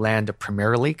enough to land the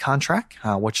Premier League contract,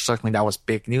 which certainly that was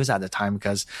big news at the time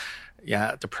because,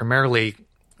 the Premier League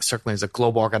certainly is a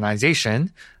global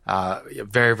organization,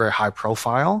 very, very high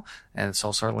profile. And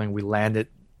so certainly we landed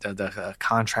the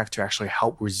contract to actually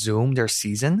help resume their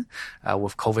season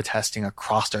with COVID testing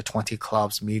across their 20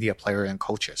 clubs, media, player, and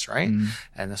coaches, right?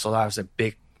 And so that was a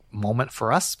big moment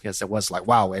for us because it was like,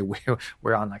 wow,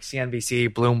 we're on like CNBC,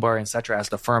 Bloomberg, etc. as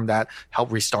the firm that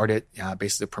helped restart it,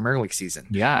 basically the Premier League season.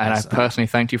 Yeah, and I personally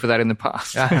thanked you for that in the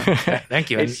past. Thank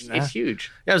you. It's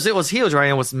huge. Yeah, it was huge, right?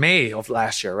 It was May of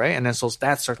last year, right? And then so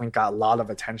that certainly got a lot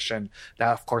of attention.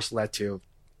 That, of course, led to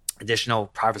additional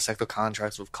private sector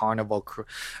contracts with Carnival,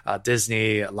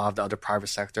 Disney, a lot of the other private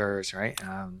sectors, right?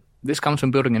 This comes from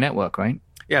building a network, right?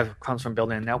 Yeah, it comes from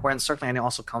building a network. And certainly it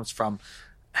also comes from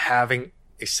having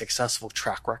a successful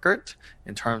track record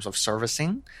in terms of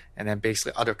servicing. And then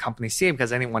basically other companies see it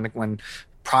because when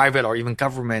private or even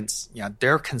governments,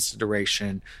 their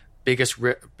consideration,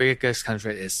 biggest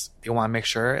country is they want to make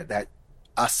sure that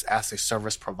us as a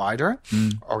service provider,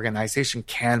 organization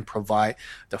can provide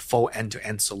the full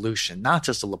end-to-end solution, not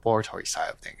just the laboratory side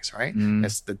of things, right?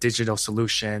 It's the digital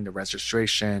solution, the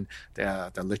registration,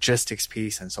 the logistics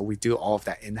piece. And so we do all of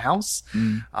that in-house.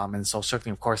 And so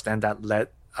certainly, of course, then that led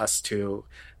us to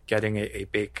getting a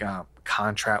big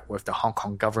contract with the Hong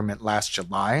Kong government last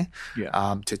July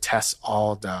to test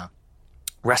all the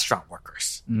restaurant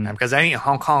workers. Because I think in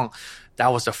Hong Kong, that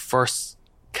was the first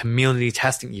community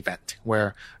testing event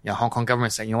where Hong Kong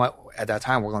government said, at that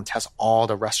time we're going to test all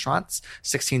the restaurants,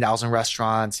 16,000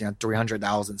 restaurants,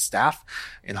 300,000 staff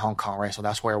in Hong Kong, right? So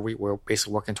that's where we were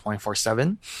basically working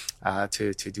 24/7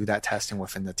 to do that testing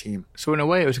within the team. So in a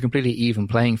way, it was a completely even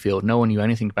playing field. No one knew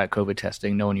anything about COVID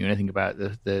testing. No one knew anything about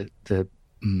the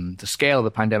scale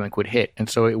the pandemic would hit, and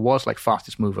so it was like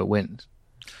fastest mover wins.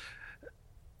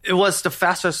 It was the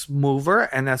fastest mover,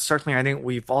 and then certainly I think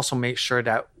we've also made sure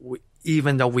that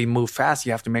even though we move fast,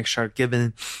 you have to make sure,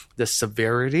 given the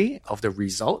severity of the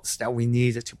results, that we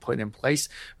need to put in place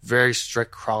very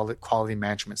strict quality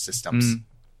management systems.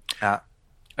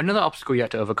 Another obstacle you had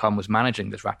to overcome was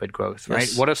managing this rapid growth, right?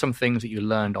 Yes. What are some things that you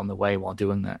learned on the way while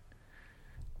doing that?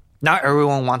 Not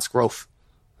everyone wants growth,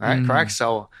 right? Correct?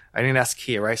 So I think that's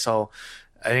key, right? So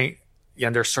I think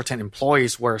there's certain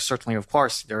employees where certainly, of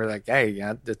course, they're like, hey,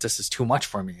 this is too much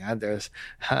for me. And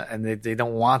they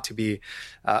don't want to be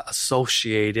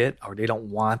associated, or they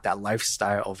don't want that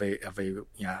lifestyle of a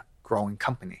growing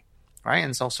company, right?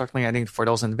 And so certainly, I think for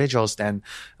those individuals, then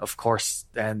of course,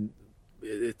 then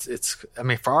it's. I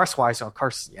mean, for us wise, of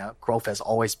course, growth has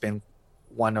always been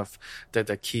one of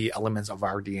the key elements of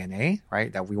our DNA,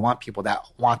 right? That we want people that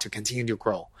want to continue to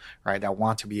grow, right? That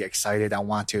want to be excited, that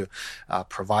want to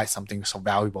provide something so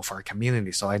valuable for our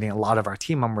community. So I think a lot of our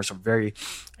team members are very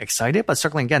excited, but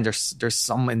certainly again, there's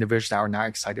some individuals that are not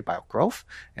excited about growth.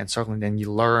 And certainly then you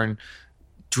learn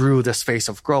through this phase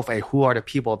of growth, who are the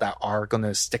people that are going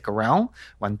to stick around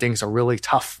when things are really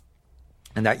tough,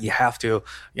 and that you have to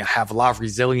have a lot of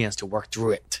resilience to work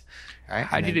through it. Right?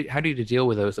 How did you deal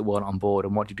with those that weren't on board,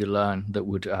 and what did you learn that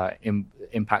would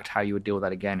impact how you would deal with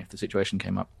that again if the situation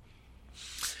came up?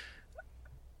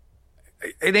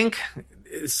 I think,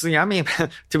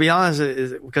 to be honest,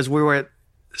 because we were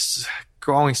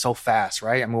growing so fast,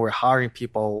 right? I mean, we were hiring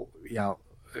people,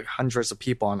 hundreds of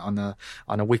people on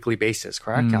a weekly basis,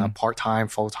 correct? Part-time,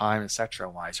 full-time, etc.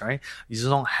 wise, right? You just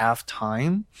don't have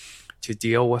time to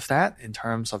deal with that in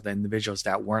terms of the individuals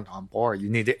that weren't on board. You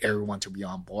needed everyone to be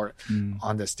on board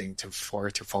on this thing for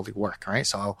it to fully work, right?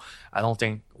 So I don't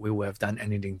think we would have done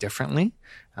anything differently.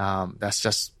 That's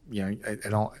just, I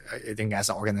think as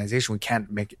an organization, we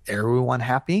can't make everyone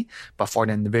happy, but for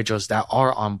the individuals that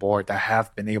are on board, that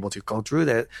have been able to go through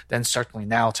that, then certainly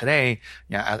now today,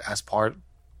 as part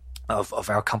of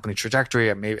our company trajectory,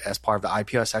 and maybe as part of the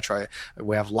IPO, etc.,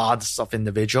 we have lots of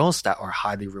individuals that are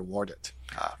highly rewarded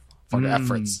for their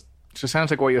efforts. So it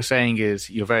sounds like what you're saying is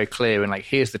you're very clear and like,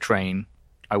 here's the train.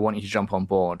 I want you to jump on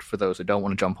board. For those that don't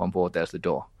want to jump on board, there's the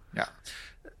door. Yeah.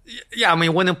 I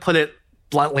mean, wouldn't put it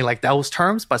bluntly like those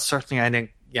terms, but certainly I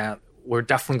think, we're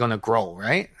definitely going to grow,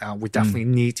 right? We definitely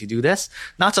need to do this,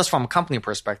 not just from a company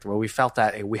perspective, but we felt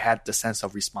that we had the sense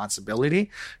of responsibility,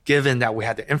 given that we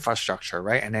had the infrastructure,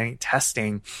 right? And then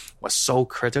testing was so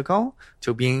critical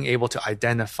to being able to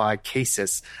identify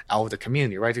cases out of the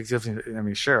community, right? I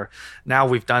mean, sure. Now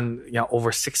we've done,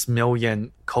 over 6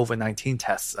 million COVID-19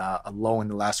 tests alone in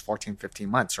the last 14, 15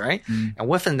 months, right? And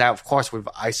within that, of course, we've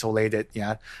isolated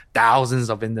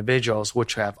thousands of individuals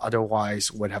which have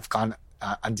otherwise would have gone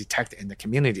undetected in the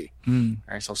community,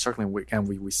 right? So certainly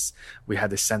we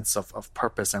had a sense of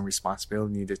purpose and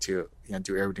responsibility needed to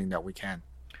do everything that we can.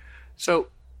 So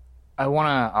I want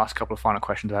to ask a couple of final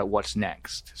questions about what's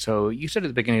next. So you said at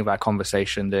the beginning of our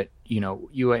conversation that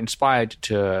you were inspired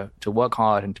to work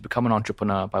hard and to become an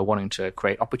entrepreneur by wanting to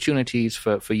create opportunities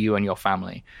for you and your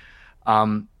family.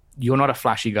 You're not a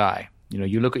flashy guy.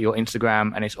 You look at your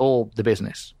Instagram and it's all the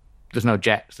business. There's no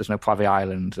jets, there's no private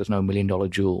islands, there's no $1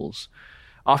 million jewels.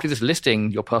 After this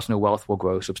listing, your personal wealth will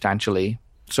grow substantially.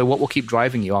 So what will keep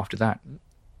driving you after that?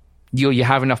 You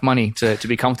have enough money to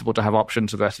be comfortable to have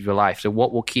options for the rest of your life. So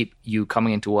what will keep you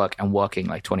coming into work and working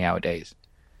like 20-hour days?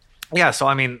 Yeah, so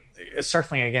I mean,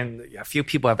 certainly, again, a few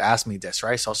people have asked me this,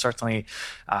 right? So certainly,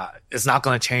 it's not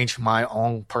going to change my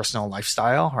own personal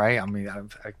lifestyle, right? I mean,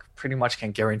 I pretty much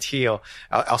can guarantee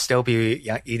I'll still be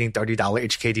eating $30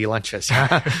 HKD lunches.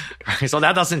 Right? So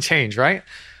that doesn't change, right?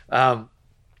 So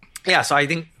I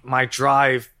think my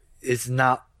drive is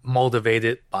not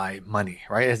motivated by money,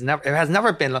 right? It has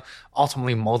never been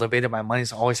ultimately motivated by money.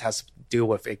 It always has to do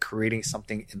with creating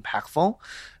something impactful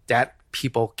that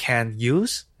people can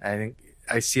use. I think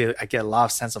I get a lot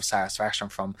of sense of satisfaction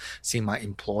from seeing my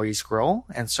employees grow.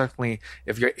 And certainly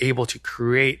if you're able to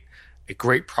create a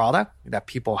great product that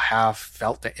people have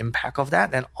felt the impact of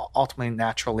that, then ultimately,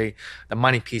 naturally, the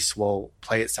money piece will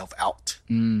play itself out.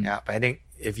 But I think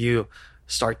if you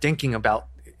start thinking about,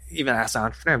 even as an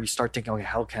entrepreneur, if you start thinking, okay,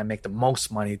 how can I make the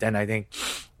most money? Then I think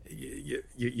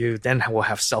you then will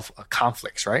have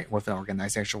conflicts, right, with an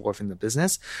organization, within the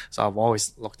business. So I've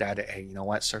always looked at it, hey, you know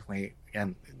what? Certainly,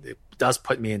 again, it does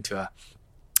put me into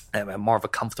a more of a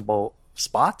comfortable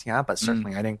spot, but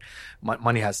certainly I think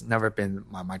money has never been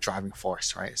my driving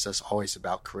force, right? So it's always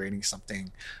about creating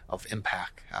something of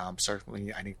impact.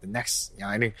 Certainly, I think the next,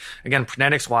 I think again,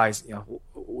 Prenetics wise,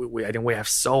 I think we have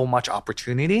so much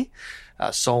opportunity,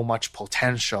 so much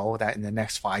potential that in the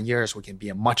next 5 years we can be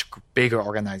a much bigger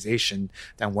organization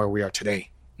than where we are today,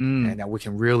 and that we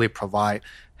can really provide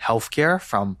healthcare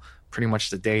from pretty much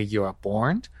the day you are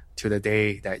born to the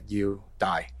day that you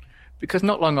die. Because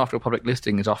not long after a public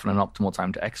listing is often an optimal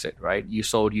time to exit, right? You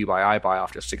sold You by iBuy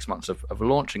after 6 months of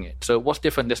launching it. So what's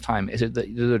different this time? Is it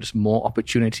that there are just more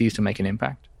opportunities to make an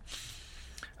impact?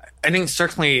 I think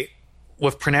certainly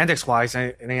with Prenetics wise,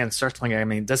 and again, certainly, I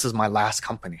mean, this is my last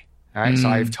company, right? So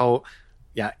I've told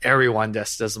everyone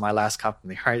this is my last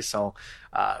company, right? So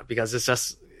because it's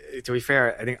just, to be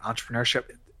fair, I think entrepreneurship,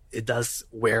 it does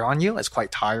wear on you. It's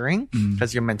quite tiring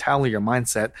because your mentality, your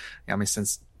mindset, I mean,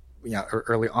 since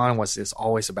early on is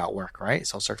always about work, right?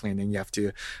 So certainly, and then you have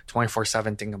to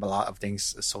 24/7 think of a lot of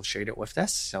things associated with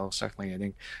this. So certainly, I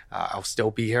think I'll still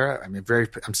be here. I mean,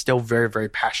 I'm still very, very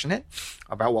passionate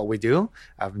about what we do.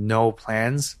 I have no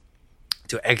plans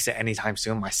to exit anytime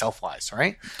soon, myself-wise,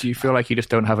 right? Do you feel like you just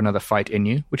don't have another fight in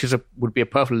you, which would be a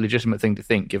perfectly legitimate thing to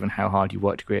think, given how hard you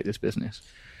worked to create this business?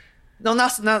 No,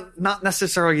 not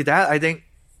necessarily that. I think,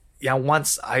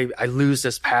 once I lose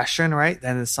this passion, right,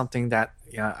 then it's something that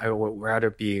I would rather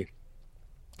be,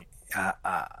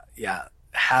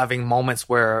 having moments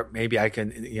where maybe I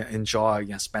can enjoy,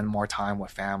 spend more time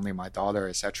with family, my daughter,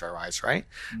 etc. Right?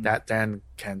 That then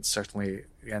can certainly,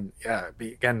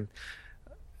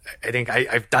 I think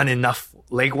I've done enough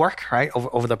legwork, right,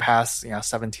 over the past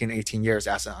 17, 18 years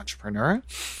as an entrepreneur.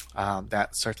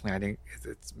 That certainly I think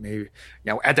it's maybe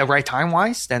at the right time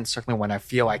wise. Then certainly when I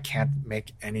feel I can't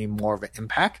make any more of an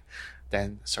impact,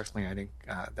 then certainly I think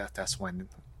that's when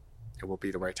it will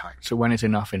be the right time. So when is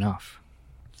enough enough?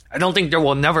 I don't think there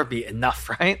will never be enough,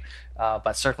 right?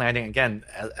 But certainly, I think, again,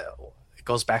 it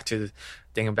goes back to the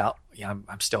thing about,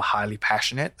 I'm still highly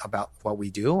passionate about what we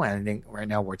do. And I think right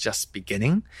now we're just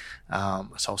beginning.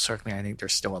 So certainly, I think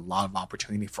there's still a lot of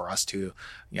opportunity for us to,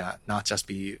 not just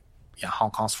be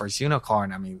Hong Kong's first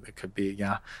unicorn. I mean, it could be,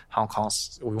 Hong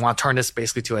Kong's, we want to turn this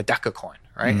basically to a decacorn,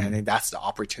 right? I think that's the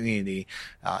opportunity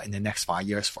in the next 5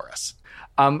 years for us.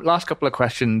 Last couple of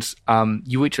questions.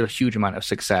 You reach a huge amount of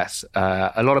success.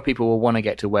 A lot of people will want to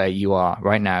get to where you are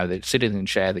right now, the citizen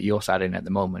chair that you're sat in at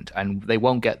the moment, and they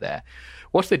won't get there.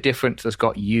 What's the difference that's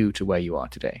got you to where you are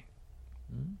today?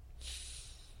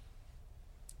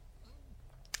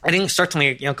 I think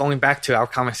certainly, going back to our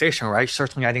conversation, right?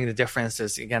 Certainly, I think the difference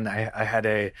is, again, I had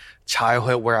a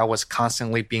childhood where I was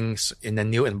constantly being in a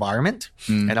new environment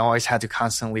and I always had to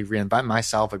constantly reinvent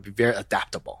myself and be very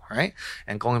adaptable, right?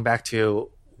 And going back to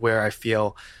where I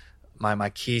feel my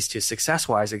keys to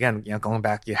success-wise, again, going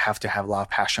back, you have to have a lot of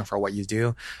passion for what you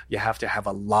do. You have to have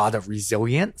a lot of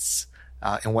resilience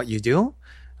in what you do.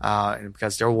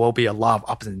 Because there will be a lot of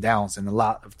ups and downs and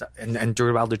and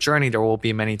throughout the journey, there will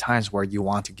be many times where you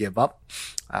want to give up.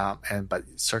 But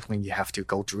certainly you have to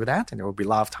go through that. And there will be a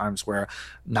lot of times where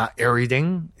not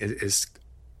everything is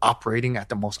operating at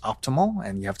the most optimal,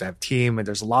 and you have to have team, and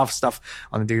there's a lot of stuff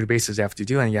on a daily basis you have to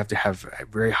do, and you have to have a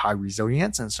very high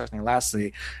resilience. And certainly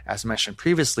lastly, as mentioned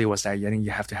previously, was that you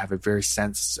have to have a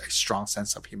strong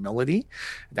sense of humility,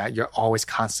 that you're always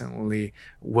constantly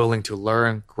willing to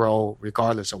learn, grow,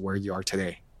 regardless of where you are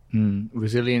today.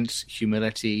 Resilience,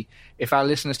 humility. If our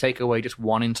listeners take away just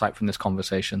one insight from this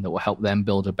conversation that will help them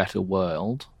build a better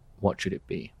world, what should it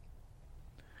be?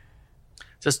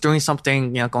 Just doing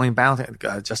something, going back,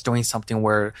 just doing something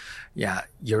where,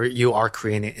 you are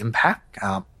creating impact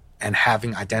and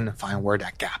identifying where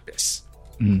that gap is.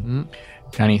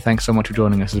 Danny, thanks so much for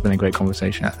joining us. It's been a great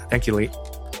conversation. Thank you, Lee.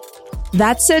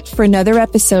 That's it for another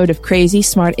episode of Crazy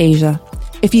Smart Asia.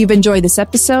 If you've enjoyed this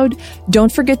episode,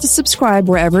 don't forget to subscribe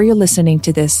wherever you're listening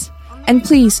to this. And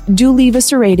please do leave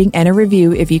us a rating and a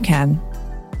review if you can.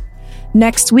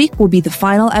 Next week will be the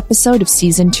final episode of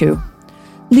Season 2.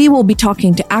 Lee will be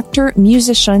talking to actor,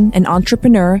 musician, and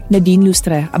entrepreneur Nadine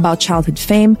Lustre about childhood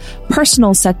fame,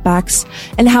 personal setbacks,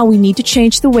 and how we need to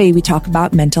change the way we talk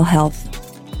about mental health.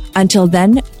 Until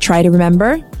then, try to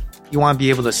remember, you want to be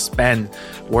able to spend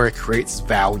where it creates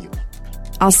value.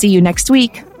 I'll see you next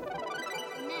week.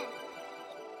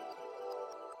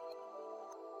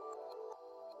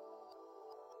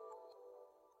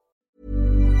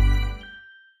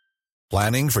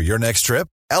 Planning for your next trip?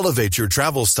 Elevate your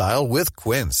travel style with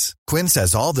Quince. Quince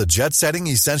has all the jet-setting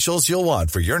essentials you'll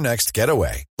want for your next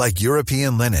getaway, like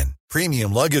European linen,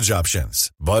 premium luggage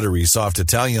options, buttery soft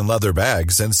Italian leather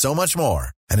bags, and so much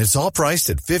more. And it's all priced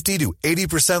at 50 to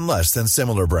 80% less than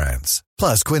similar brands.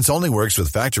 Plus, Quince only works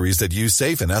with factories that use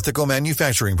safe and ethical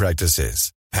manufacturing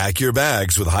practices. Pack your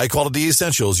bags with high-quality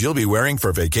essentials you'll be wearing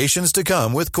for vacations to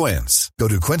come with Quince. Go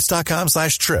to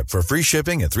quince.com/trip for free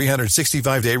shipping and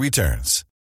 365-day returns.